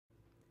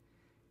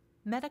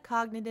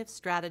Metacognitive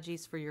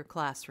strategies for your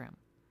classroom.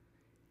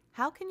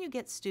 How can you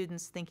get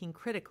students thinking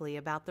critically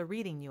about the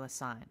reading you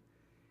assign?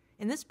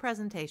 In this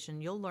presentation,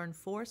 you'll learn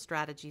 4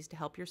 strategies to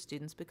help your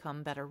students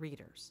become better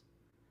readers.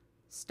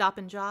 Stop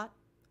and jot,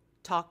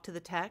 talk to the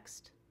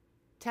text,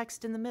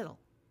 text in the middle,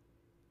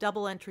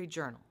 double entry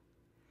journal.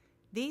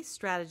 These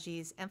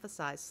strategies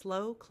emphasize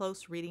slow,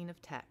 close reading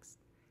of text,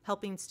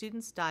 helping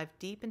students dive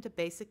deep into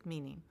basic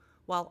meaning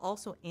while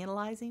also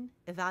analyzing,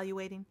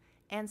 evaluating,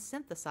 and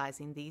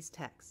synthesizing these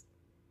texts.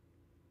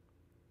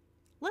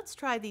 Let's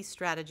try these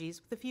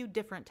strategies with a few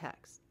different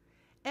texts.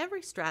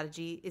 Every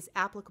strategy is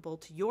applicable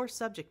to your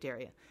subject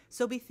area,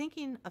 so be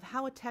thinking of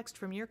how a text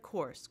from your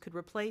course could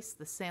replace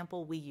the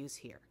sample we use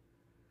here.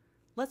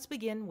 Let's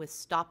begin with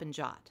stop and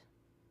jot.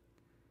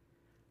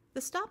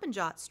 The stop and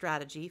jot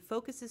strategy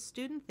focuses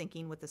student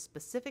thinking with a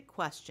specific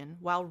question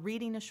while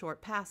reading a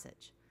short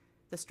passage.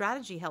 The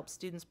strategy helps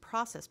students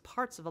process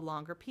parts of a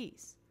longer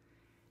piece.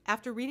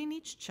 After reading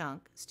each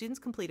chunk, students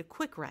complete a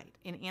quick write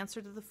in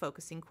answer to the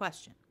focusing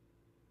question.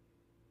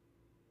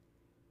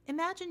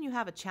 Imagine you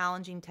have a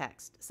challenging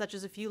text, such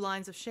as a few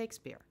lines of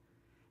Shakespeare.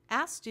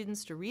 Ask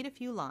students to read a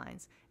few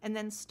lines and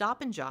then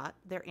stop and jot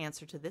their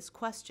answer to this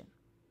question.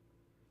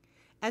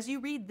 As you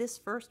read this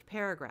first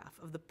paragraph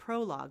of the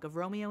prologue of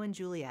Romeo and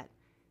Juliet,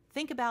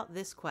 think about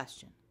this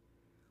question.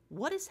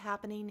 What is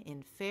happening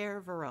in fair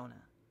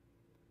Verona?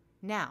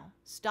 Now,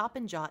 stop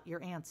and jot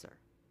your answer.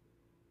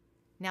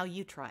 Now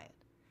you try it.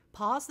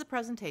 Pause the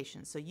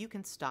presentation so you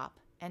can stop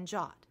and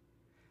jot.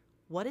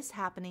 What is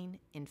happening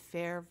in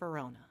fair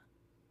Verona?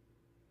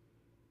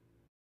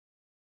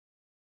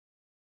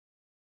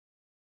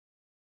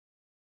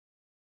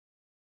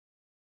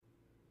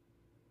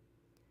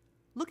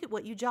 Look at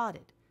what you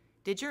jotted.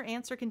 Did your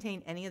answer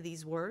contain any of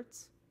these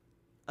words?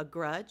 A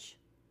grudge?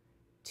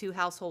 2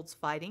 households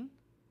fighting?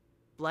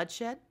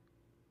 Bloodshed?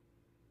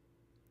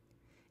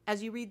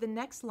 As you read the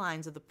next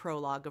lines of the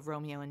prologue of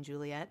Romeo and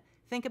Juliet,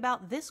 think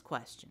about this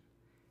question.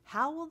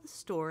 How will the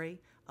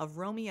story of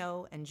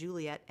Romeo and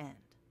Juliet end?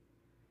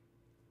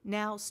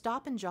 Now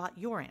stop and jot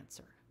your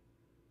answer.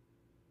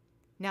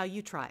 Now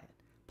you try it.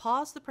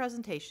 Pause the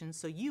presentation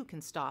so you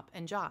can stop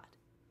and jot.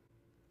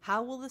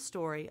 How will the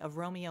story of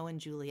Romeo and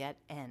Juliet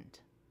end?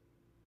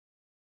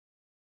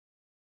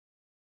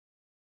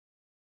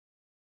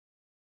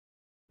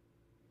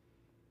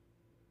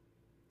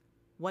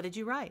 What did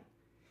you write?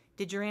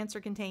 Did your answer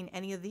contain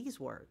any of these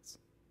words?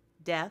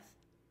 Death,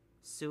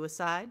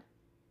 suicide,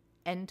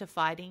 end to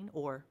fighting,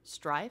 or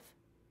strife?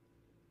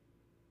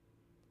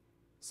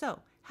 So,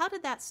 how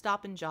did that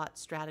stop and jot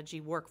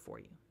strategy work for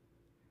you?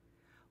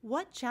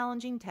 What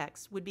challenging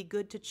text would be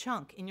good to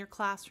chunk in your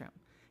classroom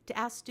to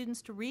ask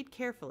students to read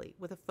carefully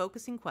with a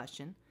focusing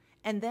question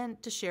and then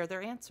to share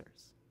their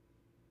answers?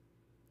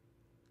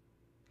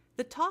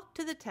 The talk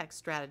to the text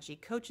strategy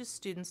coaches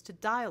students to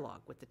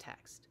dialogue with the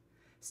text.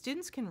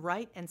 Students can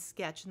write and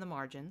sketch in the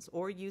margins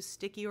or use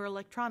sticky or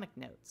electronic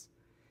notes.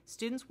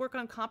 Students work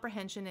on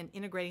comprehension and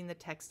integrating the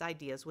text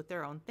ideas with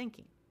their own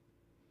thinking.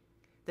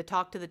 The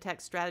talk to the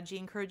text strategy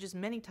encourages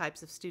many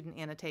types of student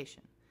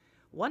annotation.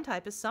 One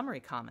type is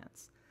summary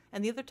comments,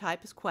 and the other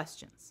type is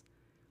questions.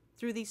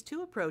 Through these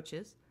 2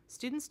 approaches,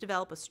 students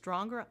develop a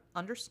stronger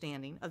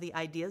understanding of the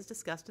ideas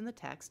discussed in the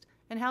text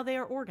and how they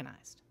are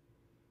organized.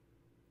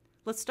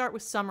 Let's start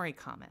with summary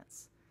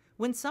comments.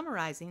 When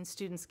summarizing,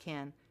 students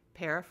can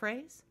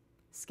paraphrase,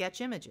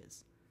 sketch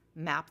images,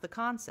 map the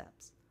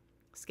concepts,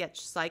 sketch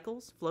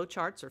cycles,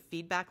 flowcharts, or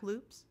feedback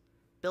loops,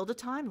 build a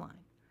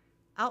timeline,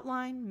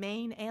 outline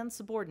main and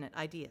subordinate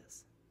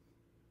ideas.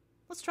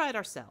 Let's try it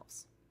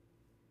ourselves.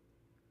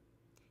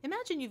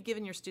 Imagine you've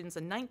given your students a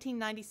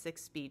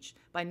 1996 speech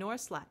by Nora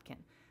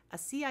Slatkin, a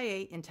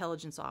CIA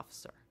intelligence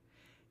officer.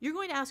 You're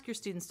going to ask your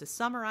students to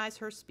summarize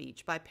her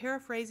speech by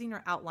paraphrasing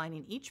or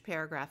outlining each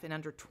paragraph in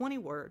under 20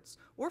 words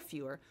or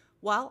fewer,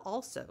 while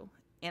also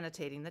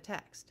annotating the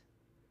text.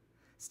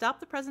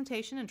 Stop the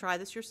presentation and try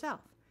this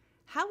yourself.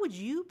 How would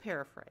you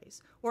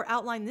paraphrase or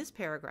outline this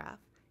paragraph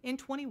in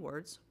 20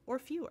 words or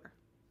fewer?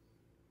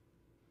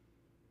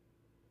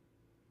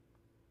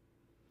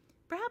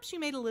 Perhaps you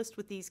made a list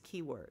with these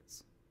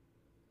keywords.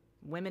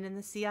 Women in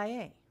the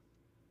CIA,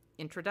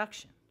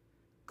 introduction,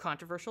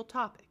 controversial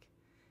topic.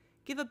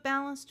 Give a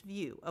balanced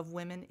view of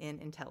women in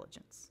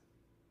intelligence.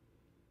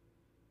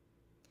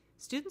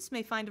 Students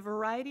may find a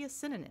variety of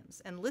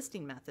synonyms and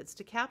listing methods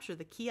to capture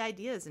the key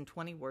ideas in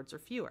 20 words or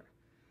fewer.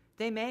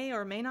 They may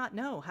or may not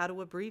know how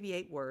to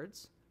abbreviate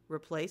words,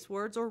 replace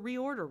words, or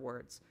reorder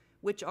words,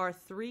 which are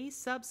 3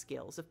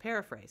 sub-skills of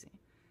paraphrasing.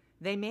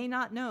 They may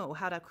not know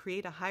how to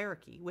create a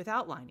hierarchy with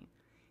outlining.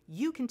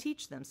 You can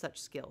teach them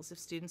such skills if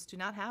students do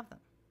not have them.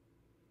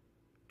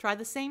 Try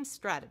the same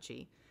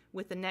strategy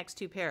with the next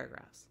 2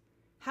 paragraphs.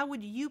 How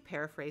would you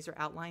paraphrase or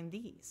outline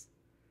these?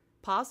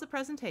 Pause the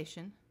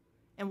presentation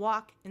and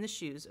walk in the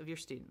shoes of your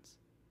students.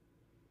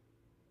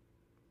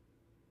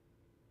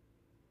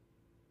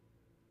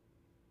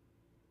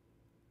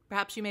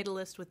 Perhaps you made a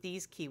list with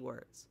these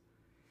keywords.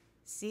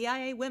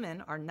 CIA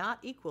women are not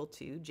equal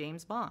to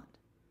James Bond.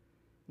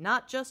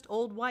 not just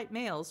old white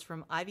males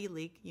from Ivy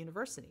League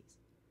universities,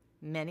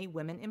 many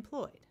women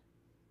employed.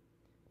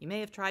 You may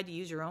have tried to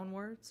use your own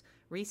words,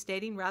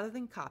 restating rather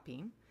than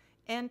copying,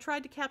 and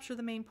tried to capture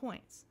the main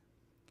points.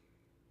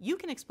 You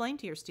can explain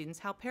to your students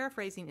how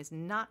paraphrasing is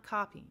not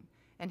copying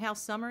and how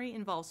summary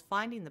involves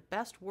finding the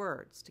best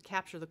words to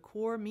capture the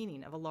core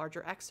meaning of a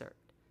larger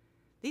excerpt.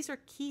 These are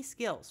key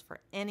skills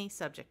for any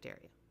subject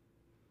area.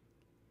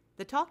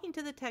 The talking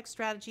to the text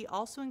strategy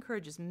also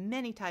encourages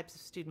many types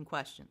of student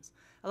questions,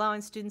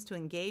 allowing students to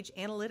engage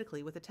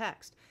analytically with the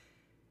text.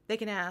 They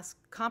can ask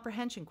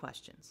comprehension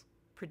questions,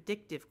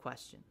 predictive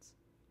questions,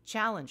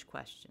 challenge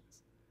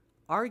questions,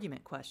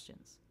 argument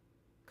questions,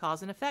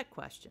 cause and effect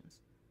questions,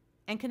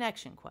 and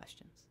connection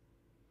questions.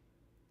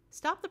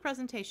 Stop the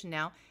presentation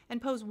now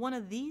and pose one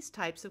of these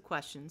types of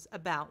questions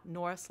about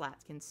Nora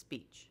Slatkin's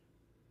speech.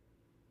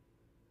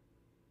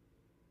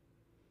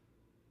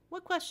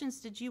 What questions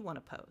did you want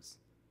to pose?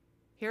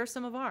 Here are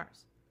some of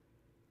ours.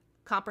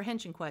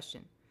 Comprehension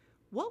question.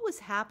 What was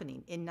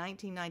happening in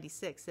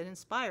 1996 that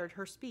inspired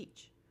her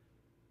speech?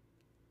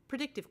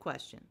 Predictive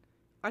question.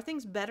 Are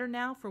things better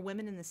now for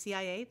women in the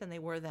CIA than they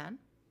were then?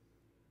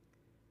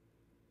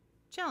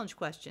 Challenge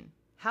question.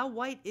 How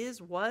white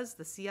was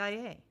the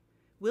CIA?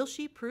 Will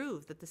she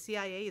prove that the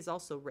CIA is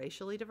also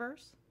racially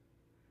diverse?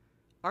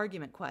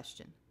 Argument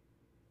question.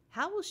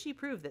 How will she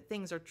prove that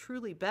things are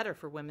truly better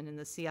for women in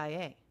the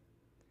CIA?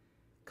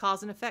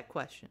 Cause and effect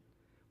question.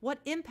 What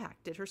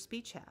impact did her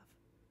speech have?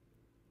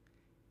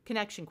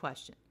 Connection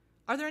question.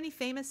 Are there any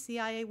famous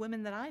CIA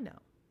women that I know?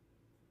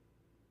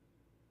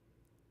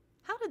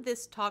 How did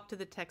this talk to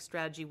the text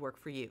strategy work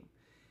for you?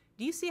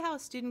 Do you see how a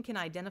student can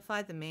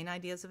identify the main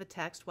ideas of a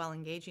text while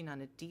engaging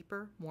on a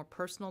deeper, more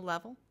personal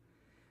level?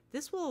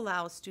 This will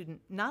allow a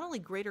student not only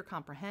greater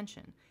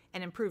comprehension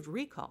and improved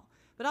recall,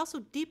 but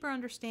also deeper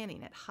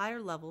understanding at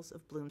higher levels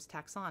of Bloom's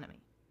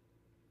taxonomy.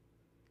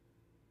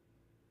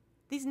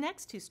 These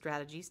next two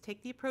strategies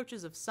take the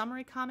approaches of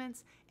summary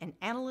comments and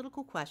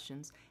analytical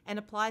questions and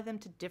apply them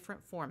to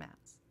different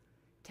formats: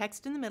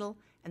 text in the middle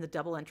and the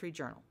double entry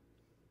journal.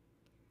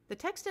 The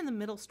text in the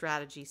middle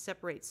strategy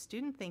separates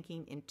student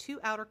thinking in two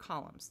outer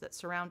columns that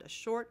surround a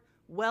short,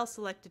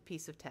 well-selected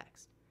piece of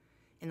text.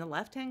 In the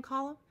left-hand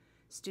column,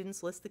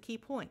 students list the key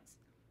points,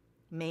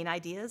 main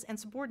ideas and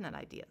subordinate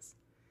ideas.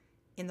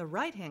 In the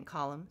right-hand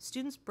column,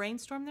 students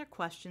brainstorm their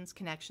questions,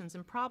 connections,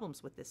 and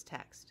problems with this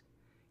text.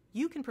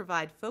 You can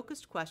provide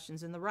focused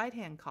questions in the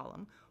right-hand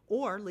column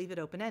or leave it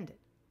open-ended.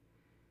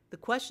 The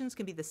questions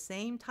can be the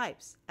same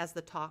types as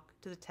the talk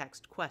to the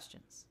text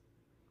questions.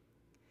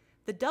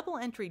 The double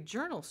entry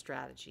journal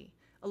strategy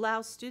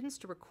allows students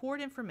to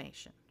record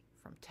information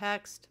from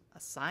text, a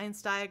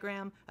science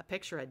diagram, a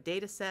picture, a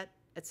data set,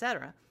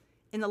 etc.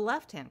 in the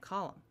left-hand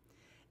column,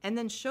 and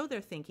then show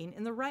their thinking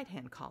in the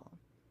right-hand column.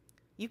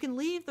 You can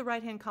leave the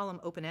right-hand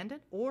column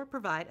open-ended or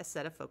provide a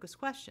set of focused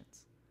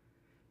questions.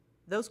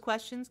 Those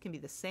questions can be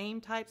the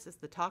same types as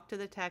the talk to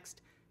the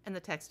text and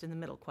the text in the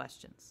middle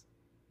questions.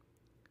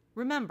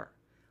 Remember,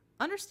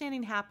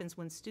 understanding happens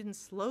when students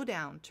slow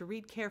down to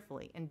read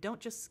carefully and don't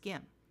just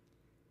skim.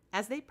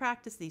 As they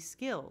practice these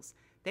skills,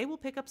 they will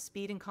pick up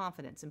speed and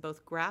confidence in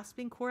both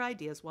grasping core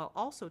ideas while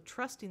also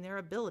trusting their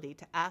ability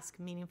to ask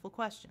meaningful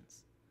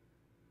questions.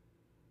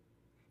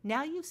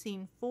 Now you've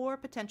seen 4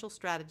 potential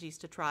strategies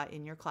to try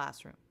in your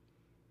classroom.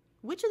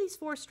 Which of these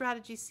 4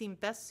 strategies seem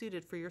best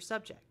suited for your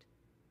subject?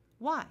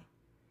 Why?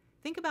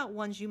 Think about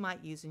ones you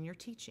might use in your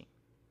teaching.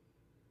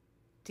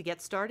 To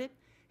get started,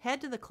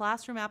 head to the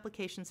Classroom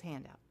Applications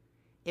handout.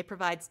 It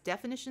provides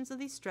definitions of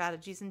these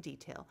strategies in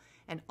detail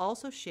and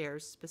also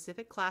shares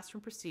specific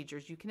classroom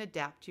procedures you can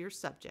adapt to your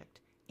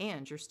subject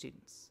and your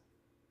students.